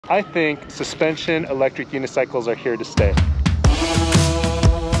I think suspension electric unicycles are here to stay.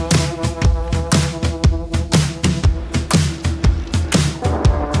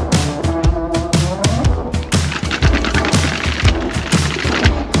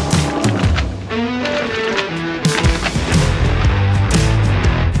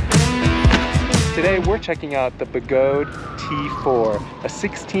 Today we're checking out the Begode T4, a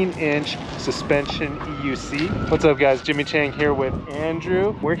 16-inch suspension EUC. What's up guys, Jimmy Chang here with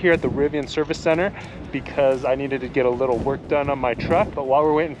Andrew. We're here at the Rivian Service Center because I needed to get a little work done on my truck, but while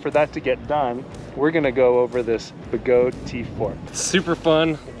we're waiting for that to get done, we're gonna go over this Begode T4. Super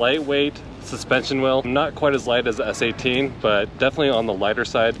fun, lightweight suspension wheel. Not quite as light as the S18, but definitely on the lighter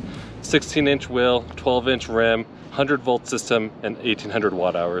side. 16-inch wheel, 12-inch rim, 100-volt system, and 1800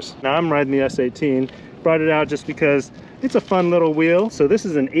 watt hours. Now I'm riding the S18. Brought it out just because it's a fun little wheel. So this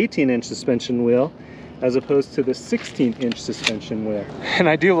is an 18-inch suspension wheel as opposed to the 16-inch suspension wheel. And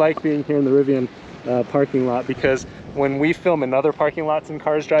I do like being here in the Rivian parking lot because when we film in other parking lots and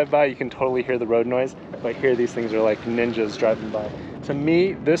cars drive by, you can totally hear the road noise. But here these things are like ninjas driving by. To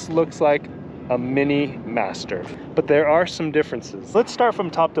me, this looks like a mini Master, but there are some differences. Let's start from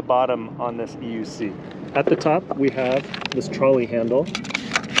top to bottom on this EUC. At the top, we have this trolley handle.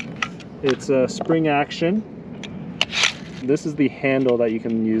 It's a spring action. This is the handle that you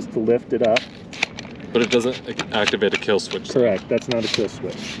can use to lift it up. But it doesn't activate a kill switch. Correct, that's not a kill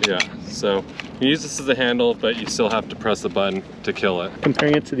switch. Yeah, so you use this as a handle, but you still have to press the button to kill it.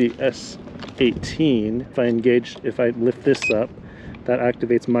 Comparing it to the S18, if I lift this up, that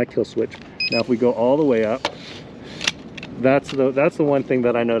activates my kill switch. Now if we go all the way up, that's the one thing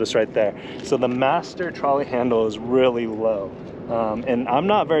that I noticed right there. So the Master trolley handle is really low. And I'm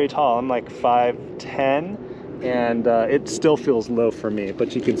not very tall, I'm like 5'10", and it still feels low for me.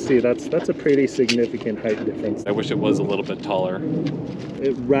 But you can see that's a pretty significant height difference. I wish it was a little bit taller.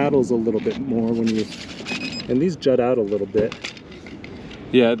 It rattles a little bit more and these jut out a little bit.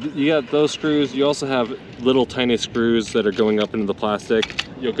 Yeah, you got those screws. You also have little tiny screws that are going up into the plastic.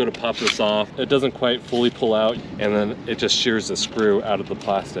 You'll go to pop this off. It doesn't quite fully pull out, and then it just shears the screw out of the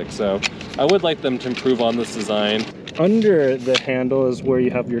plastic. So I would like them to improve on this design. Under the handle is where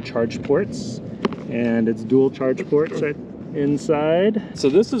you have your charge ports, and it's dual charge ports right inside. So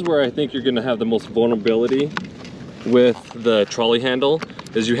this is where I think you're gonna have the most vulnerability with the trolley handle,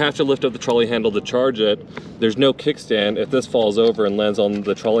 is you have to lift up the trolley handle to charge it. There's no kickstand. If this falls over and lands on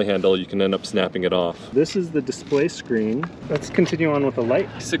the trolley handle, you can end up snapping it off. This is the display screen. Let's continue on with the light.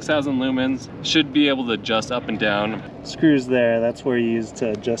 6,000 lumens, should be able to adjust up and down. Screws there, that's where you use to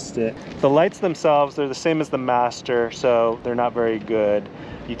adjust it. The lights themselves, they're the same as the Master, so they're not very good.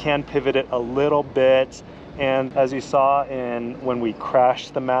 You can pivot it a little bit, and as you saw when we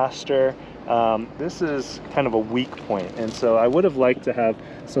crashed the Master, this is kind of a weak point, and so I would have liked to have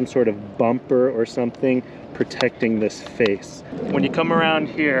some sort of bumper or something protecting this face. When you come around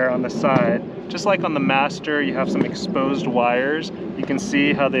here on the side, just like on the Master, you have some exposed wires. You can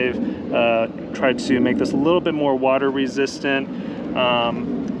see how they've tried to make this a little bit more water resistant,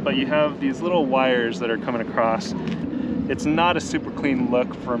 but you have these little wires that are coming across. It's not a super clean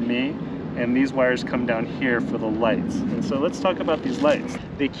look for me. And these wires come down here for the lights. And so let's talk about these lights.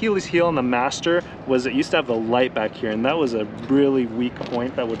 The Achilles heel on the Master was it used to have the light back here, and that was a really weak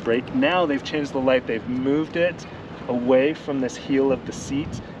point that would break. Now they've changed the light. They've moved it away from this heel of the seat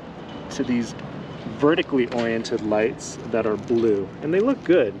to these vertically oriented lights that are blue. And they look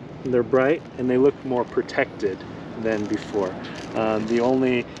good. They're bright and they look more protected than before. The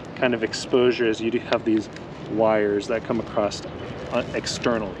only kind of exposure is you do have these wires that come across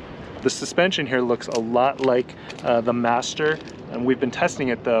externally. The suspension here looks a lot like the Master, and we've been testing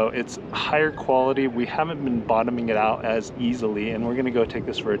it though. It's higher quality. We haven't been bottoming it out as easily, and we're gonna go take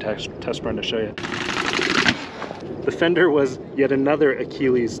this for a test run to show you. The fender was yet another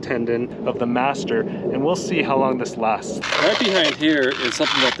Achilles tendon of the Master, and we'll see how long this lasts. Right behind here is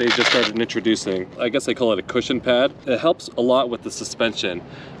something that they just started introducing. I guess they call it a cushion pad. It helps a lot with the suspension,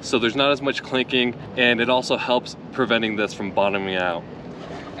 so there's not as much clinking, and it also helps preventing this from bottoming out.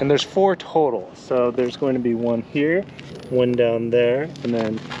 And there's 4 total, so there's going to be 1 here, 1 down there, and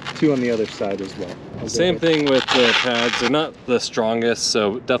then 2 on the other side as well. Same thing with the pads. They're not the strongest,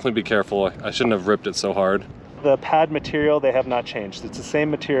 so definitely be careful. I shouldn't have ripped it so hard. The pad material, they have not changed. It's the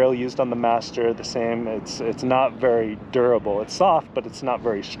same material used on the Master, the same. It's not very durable. It's soft, but it's not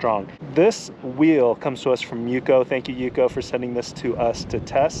very strong. This wheel comes to us from EUCO. Thank you, EUCO, for sending this to us to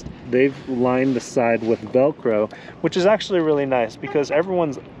test. They've lined the side with Velcro, which is actually really nice because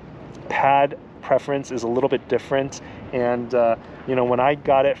everyone's pad preference is a little bit different. And you know, when I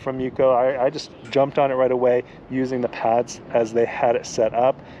got it from EUCO, I just jumped on it right away using the pads as they had it set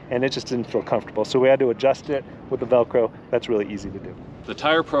up, and it just didn't feel comfortable. So we had to adjust it with the Velcro. That's really easy to do. The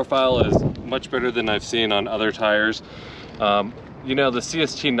tire profile is much better than I've seen on other tires. You know, the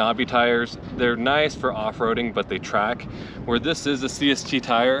CST knobby tires, they're nice for off-roading, but they track. Where this is a CST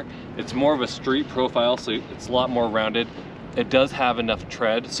tire, it's more of a street profile, so it's a lot more rounded. It does have enough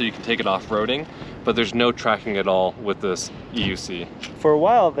tread so you can take it off-roading, but there's no tracking at all with this EUC. For a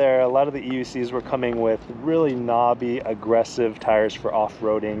while there, a lot of the EUCs were coming with really knobby, aggressive tires for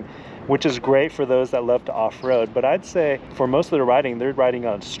off-roading, which is great for those that love to off-road. But I'd say for most of their riding, they're riding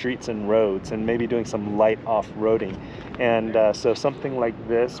on streets and roads and maybe doing some light off-roading. And so something like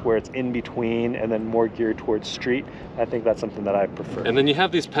this, where it's in between and then more geared towards street, I think that's something that I prefer. And then you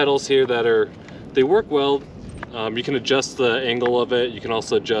have these pedals here that they work well. You can adjust the angle of it. You can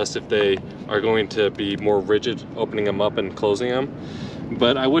also adjust if they are going to be more rigid, opening them up and closing them.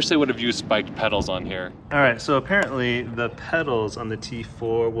 But I wish they would have used spiked pedals on here. All right, so apparently the pedals on the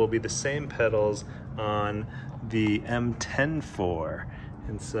T4 will be the same pedals on the M10-4.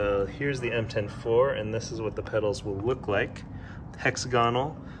 And so here's the M10-4, and this is what the pedals will look like.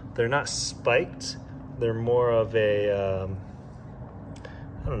 Hexagonal. They're not spiked. They're more of a,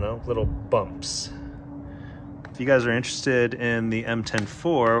 I don't know, little bumps. If you guys are interested in the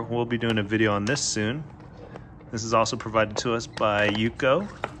M10-4, we'll be doing a video on this soon. This is also provided to us by EUC.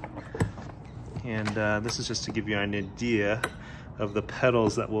 And this is just to give you an idea of the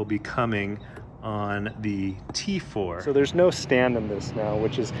pedals that will be coming on the T4. So there's no stand in this now,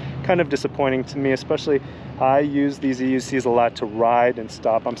 which is kind of disappointing to me, especially I use these EUCs a lot to ride and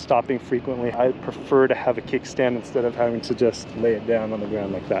stop. I'm stopping frequently. I prefer to have a kickstand instead of having to just lay it down on the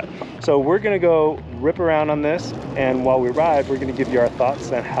ground like that. So we're gonna go rip around on this, and while we ride, we're gonna give you our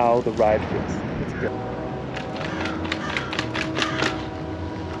thoughts on how the ride feels. Let's go.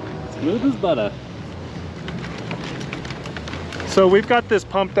 Smooth as butter. So we've got this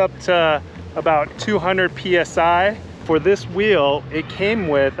pumped up to about 200 PSI. For this wheel, it came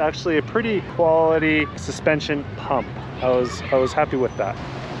with actually a pretty quality suspension pump. I was happy with that.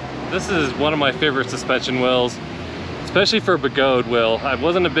 This is one of my favorite suspension wheels, especially for a Begode wheel. I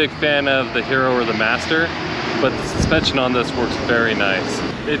wasn't a big fan of the Hero or the Master, but the suspension on this works very nice.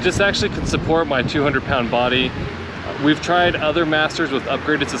 It just actually can support my 200-pound body. We've tried other Masters with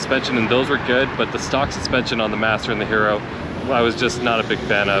upgraded suspension and those were good, but the stock suspension on the Master and the Hero, I was just not a big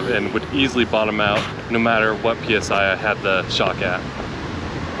fan of and would easily bottom out no matter what PSI I had the shock at.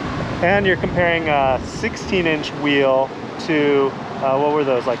 And you're comparing a 16-inch wheel to, what were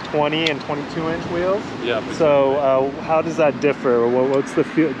those, like 20 and 22-inch wheels? Yeah. So how does that differ? What's the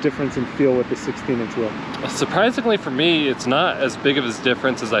difference in feel with the 16-inch wheel? Surprisingly for me, it's not as big of a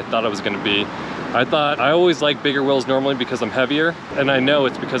difference as I thought it was going to be. I always like bigger wheels normally because I'm heavier, and I know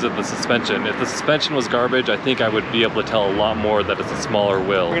it's because of the suspension. If the suspension was garbage, I think I would be able to tell a lot more that it's a smaller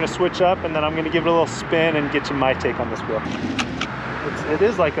wheel. We're gonna switch up, and then I'm gonna give it a little spin and get you my take on this wheel. It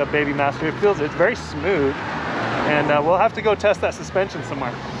is like a baby Master. It's very smooth, and we'll have to go test that suspension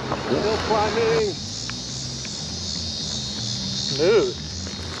somewhere. Still climbing. Smooth.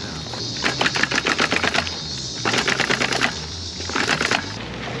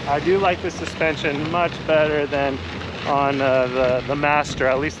 I do like the suspension much better than on the Master,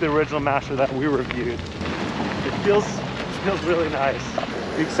 at least the original Master that we reviewed. It feels really nice.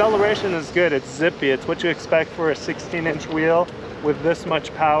 The acceleration is good, it's zippy. It's what you expect for a 16-inch wheel with this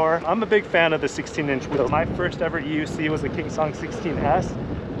much power. I'm a big fan of the 16-inch wheel. My first ever EUC was a Kingsong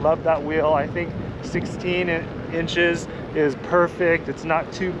 16S. Love that wheel. I think 16 inches is perfect. It's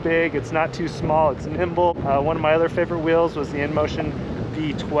not too big, it's not too small, it's nimble. One of my other favorite wheels was the InMotion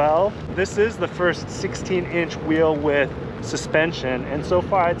V12. This is the first 16-inch wheel with suspension, and so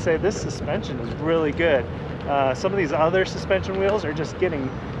far I'd say this suspension is really good. Some of these other suspension wheels are just getting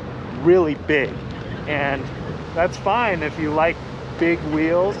really big, and that's fine if you like big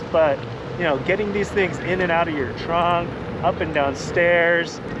wheels, but you know, getting these things in and out of your trunk, up and down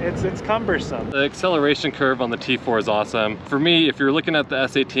stairs, it's cumbersome. The acceleration curve on the T4 is awesome. For me, if you're looking at the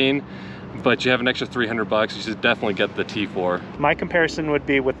S18 but you have an extra $300, you should definitely get the T4. My comparison would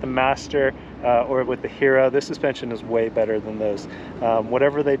be with the Master or with the Hero. This suspension is way better than those.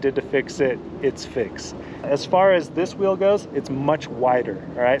 Whatever they did to fix it, it's fixed. As far as this wheel goes, it's much wider,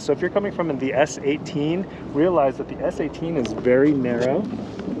 all right? So if you're coming from the S18, realize that the S18 is very narrow.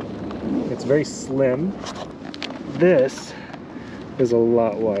 It's very slim. This is a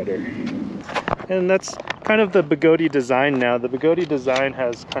lot wider. And that's kind of the Begode design now. The Begode design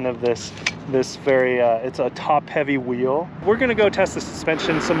has kind of this very, it's a top-heavy wheel. We're gonna go test the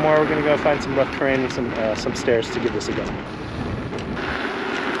suspension some more. We're gonna go find some rough terrain and some stairs to give this a go.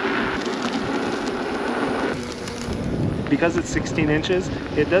 because it's 16 inches,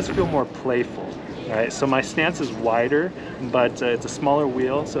 it does feel more playful. Right, so my stance is wider, but it's a smaller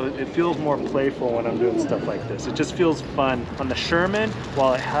wheel, so it feels more playful when I'm doing stuff like this. It just feels fun. On the Sherman,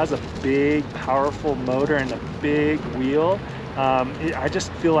 while it has a big, powerful motor and a big wheel, I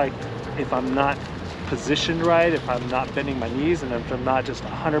just feel like if I'm not positioned right, if I'm not bending my knees, and if I'm not just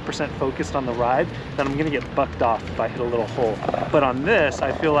 100% focused on the ride, then I'm gonna get bucked off if I hit a little hole. But on this,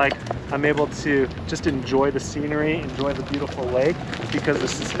 I feel like I'm able to just enjoy the scenery, enjoy the beautiful lake, because the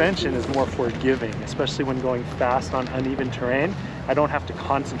suspension is more forgiving, especially when going fast on uneven terrain. I don't have to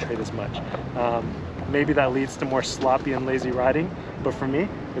concentrate as much. Maybe that leads to more sloppy and lazy riding, but for me,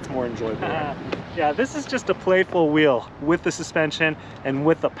 it's more enjoyable. Yeah, this is just a playful wheel with the suspension and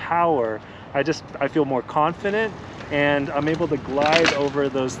with the power. I feel more confident, and I'm able to glide over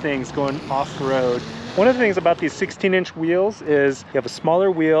those things going off-road. One of the things about these 16-inch wheels is you have a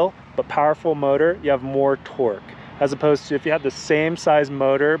smaller wheel, but powerful motor, you have more torque. As opposed to if you had the same size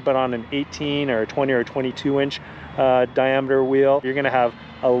motor, but on an 18 or a 20 or 22-inch diameter wheel, you're gonna have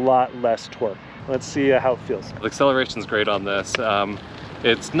a lot less torque. Let's see how it feels. The acceleration's great on this.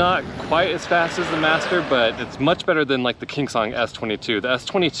 It's not quite as fast as the Master, but it's much better than like the Kingsong S22. The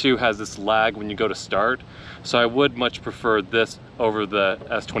S22 has this lag when you go to start, so I would much prefer this over the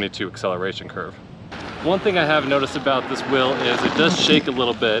S22 acceleration curve. One thing I have noticed about this wheel is it does shake a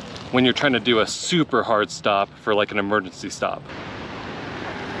little bit when you're trying to do a super hard stop for like an emergency stop.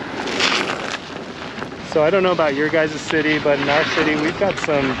 So I don't know about your guys' city, but in our city we've got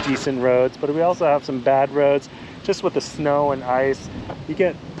some decent roads, but we also have some bad roads. Just with the snow and ice, you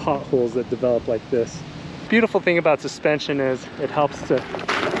get potholes that develop like this. Beautiful thing about suspension is it helps to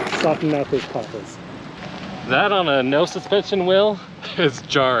soften out those potholes. That on a no suspension wheel is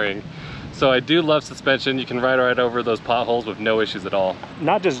jarring. So I do love suspension. You can ride right over those potholes with no issues at all.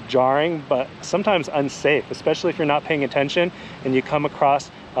 Not just jarring, but sometimes unsafe, especially if you're not paying attention and you come across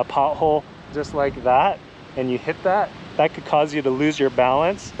a pothole just like that and you hit that could cause you to lose your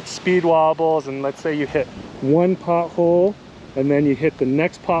balance. Speed wobbles, and let's say you hit one pothole and then you hit the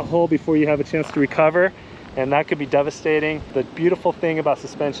next pothole before you have a chance to recover, and that could be devastating. The beautiful thing about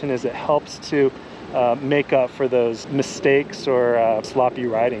suspension is it helps to make up for those mistakes or sloppy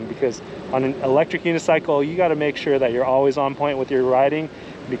riding, because on an electric unicycle you got to make sure that you're always on point with your riding,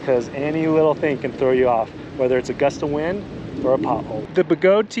 because any little thing can throw you off, whether it's a gust of wind or a pothole. The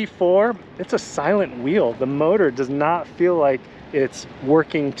Begode T4, it's a silent wheel. The motor does not feel like it's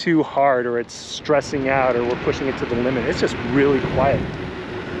working too hard or it's stressing out or we're pushing it to the limit. It's just really quiet.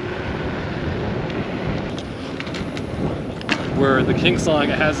 Where the Kingsong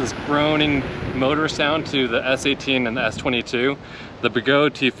has this groaning motor sound to the S18 and the S22, the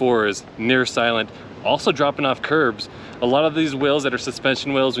Begode T4 is near silent, also dropping off curbs. A lot of these wheels that are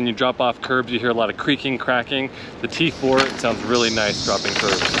suspension wheels, when you drop off curbs, you hear a lot of creaking, cracking. The T4, it sounds really nice dropping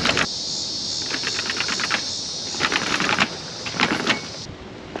curbs.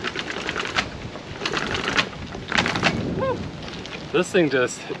 This thing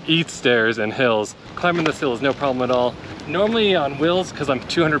just eats stairs and hills. Climbing this hill is no problem at all. Normally on wheels, because I'm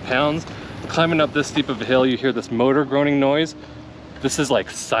 200 pounds, climbing up this steep of a hill, you hear this motor groaning noise. This is like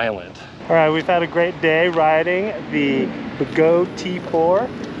silent. All right, we've had a great day riding the Begode T4.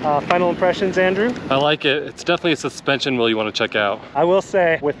 Final impressions, Andrew? I like it. It's definitely a suspension wheel you want to check out. I will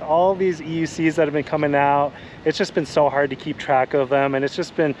say, with all these EUCs that have been coming out, it's just been so hard to keep track of them, and it's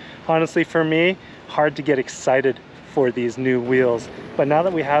just been, honestly for me, hard to get excited for these new wheels. But now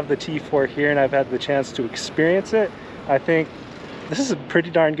that we have the T4 here and I've had the chance to experience it, I think this is a pretty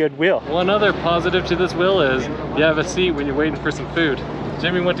darn good wheel. One other positive to this wheel is you have a seat when you're waiting for some food.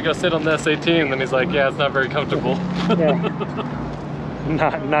 Jimmy went to go sit on the S18 and then he's like, yeah, it's not very comfortable. Yeah.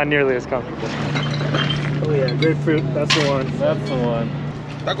 Not nearly as comfortable. Oh yeah, grapefruit, that's the one. That's the one.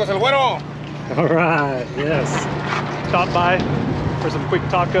 Tacos el güero. All right, yes. Stop by for some quick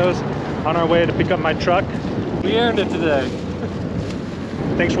tacos on our way to pick up my truck. We earned it today.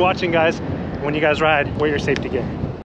 Thanks for watching, guys. When you guys ride, wear your safety gear.